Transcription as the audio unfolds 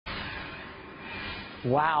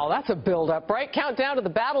Wow, that's a build-up, right? Countdown to the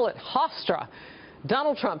battle at Hofstra.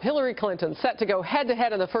 Donald Trump, Hillary Clinton set to go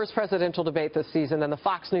head-to-head in the first presidential debate this season, and the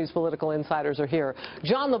Fox News political insiders are here.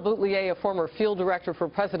 John LeBoutillier, a former field director for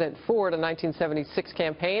President Ford, a 1976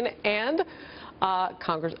 campaign, and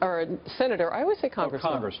Senator, I always say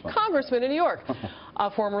Congressman. Congressman in New York.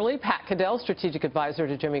 Formerly Pat Caddell, strategic advisor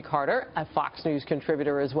to Jimmy Carter, a Fox News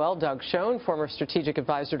contributor as well. Doug Schoen, former strategic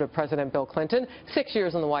advisor to President Bill Clinton, 6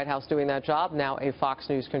 years in the White House doing that job, now a Fox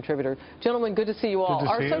News contributor. Gentlemen, good to see you all.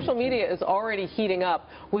 Our social media is already heating up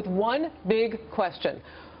with one big question.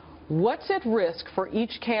 What's at risk for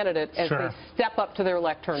each candidate as they step up to their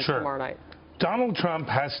lecterns tomorrow night? Donald Trump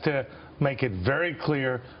has to make it very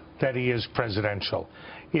clear that he is presidential.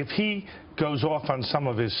 If he goes off on some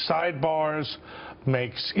of his sidebars,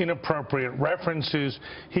 makes inappropriate references,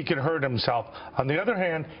 he could hurt himself. On the other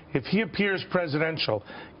hand, if he appears presidential,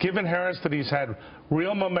 given Harris that he's had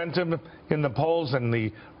real momentum in the polls and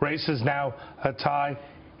the race is now a tie,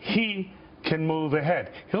 he can move ahead.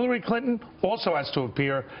 Hillary Clinton also has to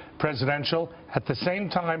appear presidential. At the same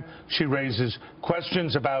time, she raises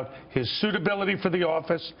questions about his suitability for the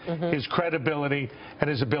office, his credibility, and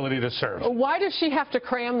his ability to serve. Why does she have to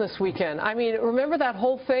cram this weekend? I mean, remember that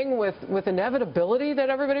whole thing with inevitability that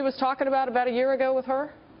everybody was talking about a year ago with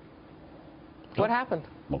her? What happened?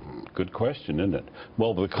 Well, good question, isn't it?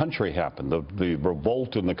 Well, the country happened. The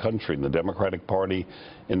revolt in the country, in the Democratic Party,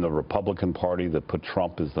 in the Republican Party that put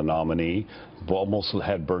Trump as the nominee, almost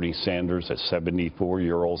had Bernie Sanders, a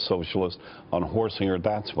 74-year-old socialist, unhorsing her.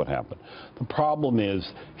 That's what happened. The problem is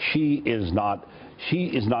she is not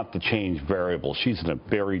the change variable. She's in a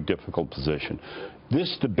very difficult position.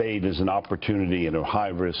 This debate is an opportunity and a high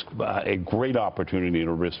risk, a great opportunity and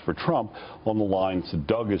a risk for Trump on the lines that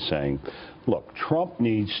Doug is saying. Look, Trump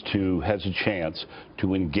has a chance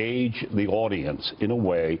to engage the audience in a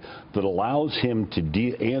way that allows him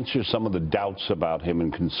to answer some of the doubts about him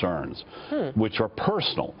and concerns, which are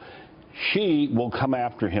personal. She will come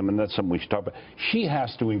after him, and that's something we should talk about. She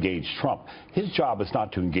has to engage Trump. His job is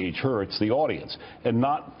not to engage her, it's the audience, and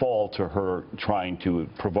not fall to her trying to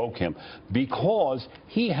provoke him, because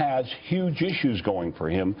he has huge issues going for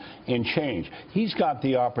him and change. He's got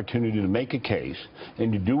the opportunity to make a case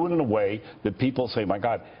and to do it in a way that people say, my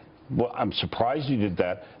God, well, I'm surprised he did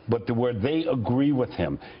that, but where they agree with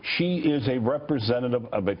him. She is a representative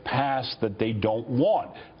of a past that they don't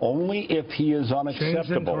want, only if he is unacceptable. Change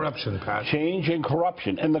and corruption, Pat. Change and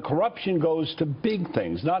corruption. And the corruption goes to big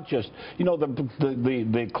things, not just, you know,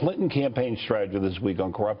 the Clinton campaign strategy this week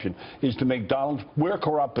on corruption is to make we're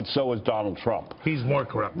corrupt, but so is Donald Trump. He's more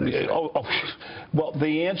corrupt. Well,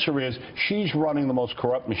 the answer is she's running the most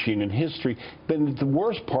corrupt machine in history. Then the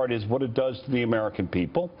worst part is what it does to the American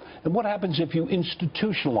people. And what happens if you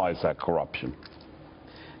institutionalize that corruption?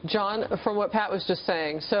 John, from what Pat was just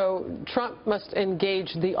saying, so Trump must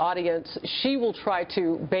engage the audience. She will try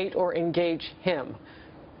to bait or engage him.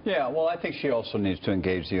 Yeah, well, I think she also needs to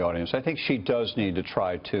engage the audience. I think she does need to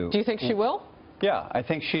try to. Do you think she will? Yeah, I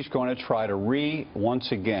think she's going to try to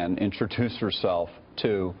once again, introduce herself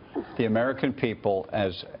to the American people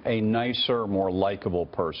as a nicer, more likable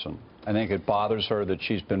person. I think it bothers her that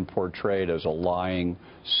she's been portrayed as a lying,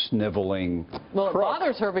 sniveling Well, it crook.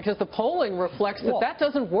 bothers her because the polling reflects that that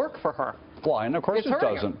doesn't work for her. Well, and of course it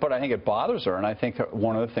doesn't, but I think it bothers her, and I think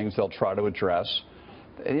one of the things they'll try to address,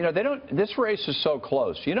 you know, this race is so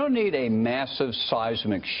close. You don't need a massive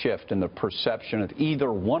seismic shift in the perception of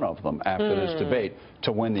either one of them after this debate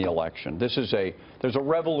to win the election. There's a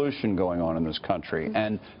revolution going on in this country,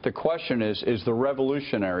 and the question is the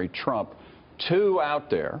revolutionary Trump too out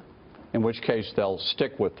there, in which case they'll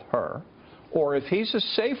stick with her, or if he's a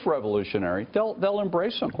safe revolutionary, they'll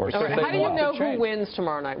embrace him. Right. How do you know who wins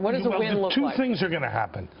tomorrow night? What does a win look like? Two things are going to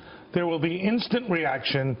happen. There will be instant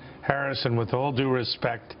reaction, Harrison, with all due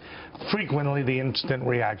respect. Frequently, the instant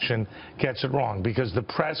reaction gets it wrong because the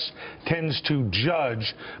press tends to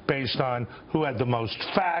judge based on who had the most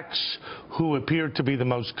facts, who appeared to be the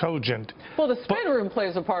most cogent. Well, the spin room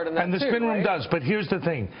plays a part in that, and the spin room does. But here's the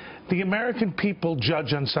thing. The American people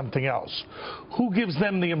judge on something else. Who gives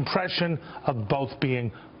them the impression of both being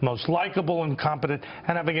most likable and competent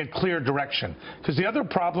and having a clear direction? Because the other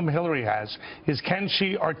problem Hillary has is, can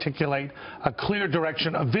she articulate a clear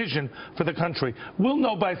direction, a vision for the country? We'll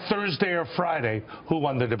know by Thursday or Friday who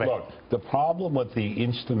won the debate. Look, the problem with the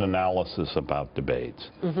instant analysis about debates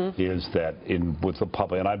is that with the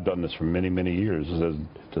public, and I've done this for many, many years, as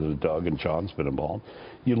Doug and John's been involved,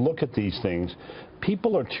 you look at these things,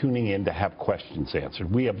 people are tuning in to have questions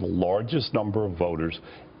answered. We have the largest number of voters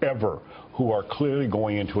ever who are clearly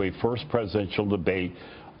going into a first presidential debate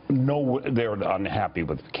they're unhappy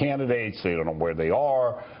with candidates. They don't know where they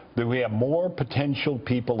are. That we have more potential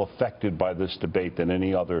people affected by this debate than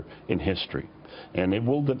any other in history. And it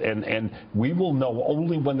will, and we will know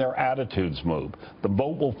only when their attitudes move. The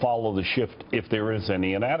vote will follow the shift if there is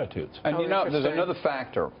any in attitudes. And you know, there's another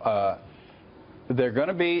factor. They're going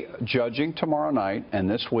to be judging tomorrow night and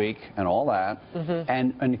this week and all that.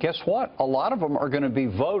 And guess what? A lot of them are going to be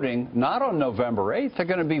voting not on November 8th. They're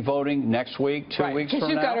going to be voting next week, 2 weeks from now. Because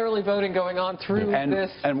you've got early voting going on through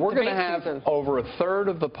this And we're going to have season. over a third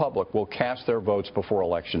of the public will cast their votes before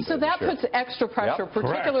Election Day. So that puts extra pressure,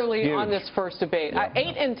 particularly on this first debate.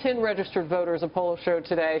 8 in 10 registered voters, a poll showed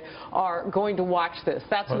today, are going to watch this.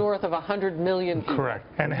 That's north of 100 million people. Correct.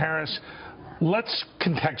 And Harris, let's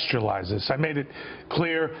contextualize this. I made it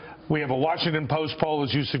clear. We have a Washington Post poll,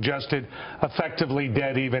 as you suggested, effectively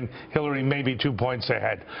dead even. Hillary maybe 2 points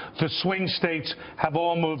ahead. The swing states have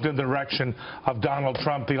all moved in the direction of Donald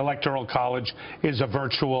Trump. The Electoral College is a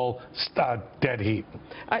virtual dead heat.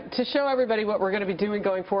 To show everybody what we're going to be doing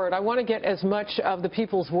going forward, I want to get as much of the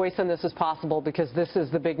people's voice in this as possible because this is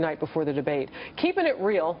the big night before the debate. Keeping It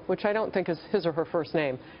Real, which I don't think is his or her first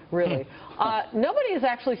name, really. Nobody is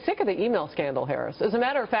actually sick of the email scandal, Harris. As a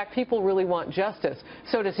matter of fact, people really want justice.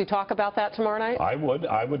 So does he talk about that tomorrow night? I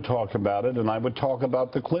would talk about it, and I would talk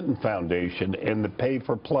about the Clinton Foundation and the pay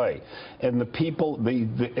for play. And the people,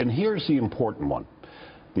 and here's the important one.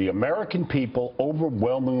 The American people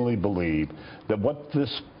overwhelmingly believe that what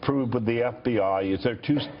this proved with the FBI is there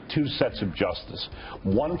are two sets of justice.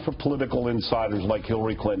 One for political insiders like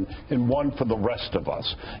Hillary Clinton and one for the rest of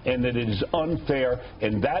us. And that it is unfair,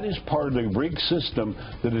 and that is part of the rigged system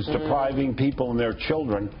that is depriving people and their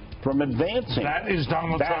children from advancing. That is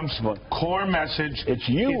Donald Trump's core message. It's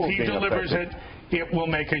you. If he delivers it, it will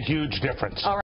make a huge difference.